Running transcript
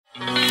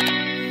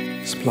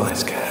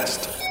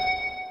Splicecast.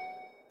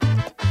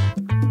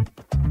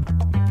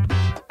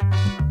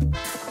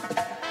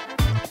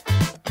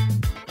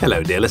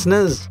 Hello, dear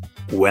listeners.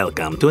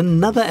 Welcome to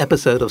another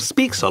episode of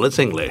Speak Solid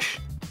Singlish.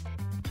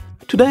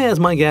 Today, as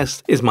my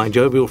guest, is my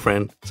jovial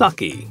friend,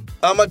 Zaki.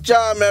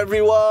 Amacham,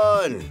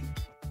 everyone!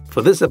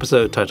 For this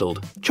episode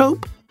titled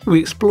Chope, we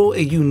explore a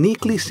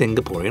uniquely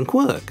Singaporean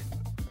quirk.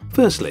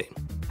 Firstly,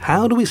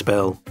 how do we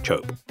spell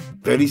Chope?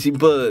 Very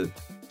simple.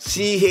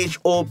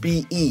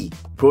 C-H-O-P-E.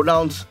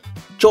 Pronounced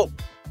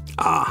Chope.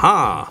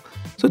 Aha!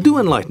 So do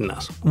enlighten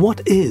us.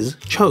 What is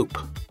Chope?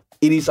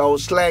 It is our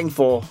slang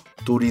for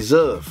to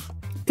reserve.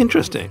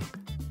 Interesting.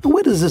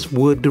 Where does this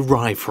word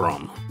derive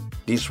from?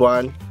 This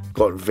one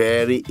got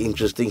very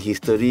interesting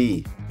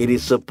history. It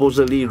is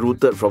supposedly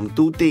rooted from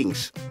two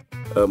things.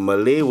 A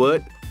Malay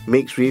word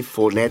mixed with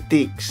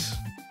phonetics.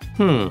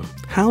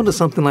 How does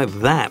something like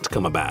that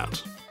come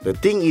about? The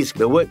thing is,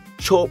 the word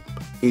chope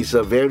is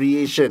a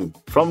variation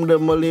from the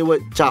Malay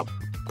word chap,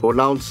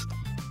 pronounced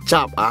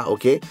chap,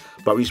 okay?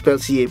 But we spell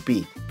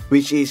C-A-P,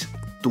 which is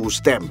to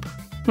stamp.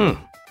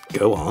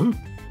 Go on.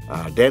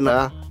 Then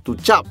to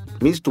chap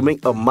means to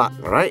make a mark,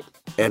 right?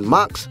 And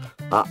marks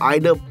are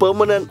either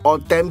permanent or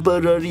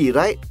temporary,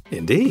 right?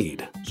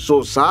 Indeed.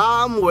 So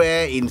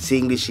somewhere in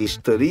Singlish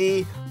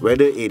history,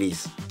 whether it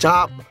is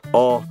chap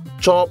or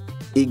chop,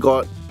 it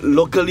got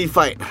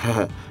localified.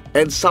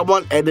 And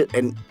someone added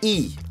an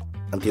E.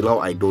 Until now,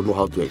 I don't know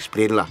how to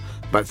explain lah.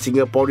 But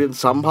Singaporeans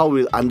somehow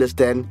will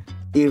understand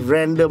if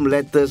random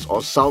letters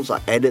or sounds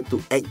are added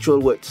to actual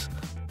words,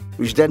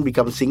 which then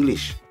becomes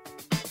Singlish.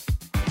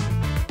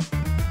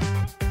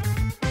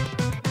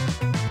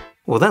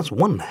 Well, that's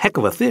one heck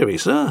of a theory,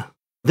 sir.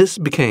 This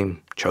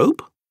became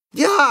Chope?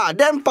 Yeah,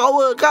 then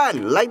power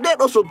kan. Like that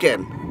also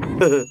can.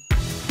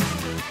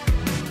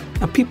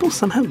 And people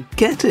somehow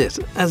get it,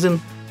 as in,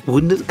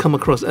 wouldn't it come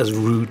across as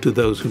rude to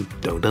those who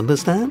don't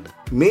understand?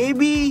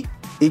 Maybe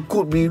it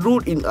could be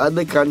rude in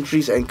other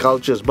countries and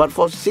cultures, but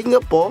for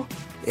Singapore,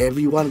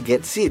 everyone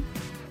gets it.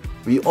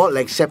 We all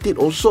accept it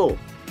also.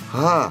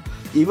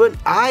 Even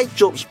I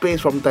chope space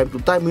from time to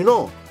time, you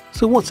know.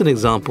 So what's an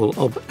example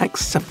of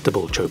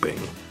acceptable choping?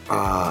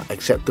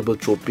 Acceptable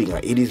choping.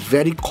 It is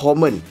very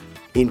common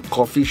in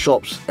coffee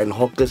shops and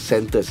hawker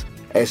centres,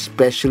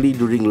 especially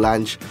during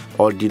lunch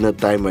or dinner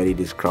time when it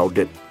is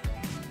crowded.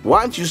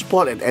 Once you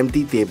spot an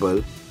empty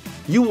table,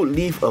 you would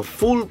leave a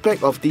full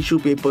pack of tissue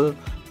paper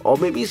or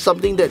maybe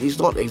something that is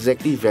not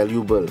exactly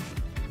valuable.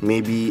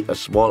 Maybe a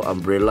small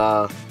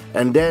umbrella.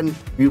 And then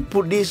you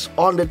put this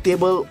on the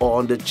table or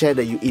on the chair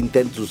that you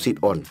intend to sit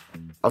on.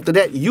 After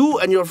that, you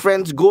and your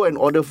friends go and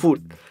order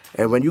food.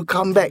 And when you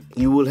come back,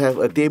 you will have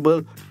a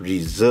table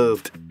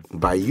reserved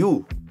by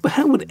you. But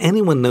how would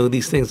anyone know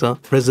these things are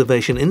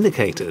reservation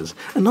indicators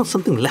and not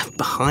something left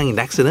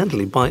behind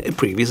accidentally by a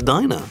previous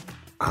diner?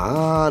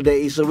 There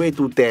is a way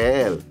to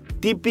tell.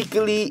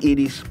 Typically, it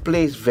is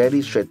placed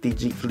very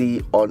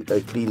strategically on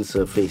a clean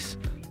surface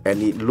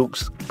and it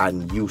looks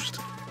unused.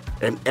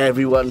 And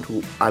everyone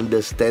who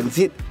understands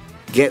it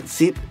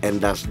gets it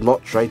and does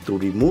not try to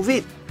remove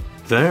it.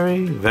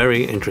 Very,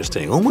 very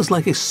interesting. Almost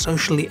like a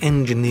socially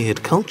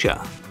engineered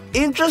culture.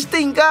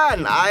 Interesting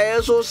kan? I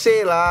also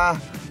say lah.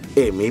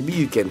 Maybe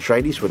you can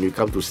try this when you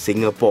come to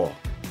Singapore.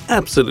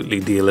 Absolutely,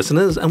 dear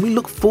listeners, and we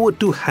look forward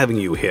to having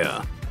you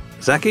here.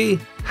 Zaki,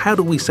 how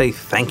do we say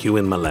thank you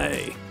in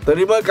Malay?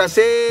 Terima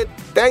kasih.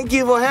 Thank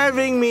you for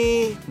having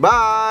me.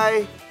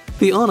 Bye.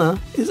 The honour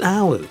is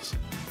ours.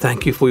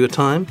 Thank you for your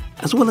time,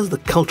 as well as the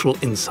cultural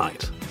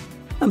insight.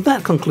 And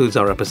that concludes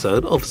our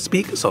episode of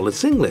Speak Solid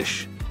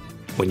Singlish.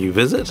 When you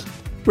visit,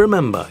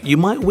 remember you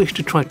might wish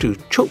to try to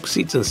chope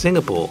seats in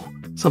Singapore,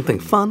 something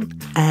fun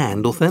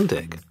and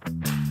authentic.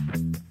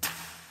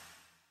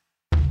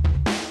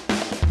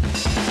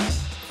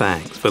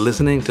 Thanks for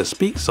listening to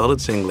Speak Solid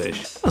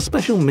Singlish, a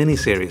special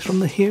mini-series from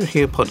the Here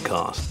Here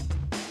podcast.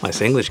 My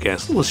Singlish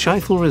guest was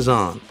Shaiful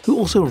Rizan, who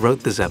also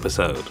wrote this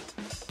episode.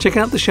 Check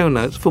out the show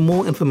notes for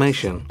more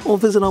information or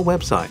visit our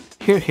website,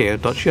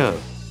 herehere.show.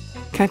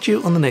 Catch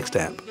you on the next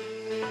ep.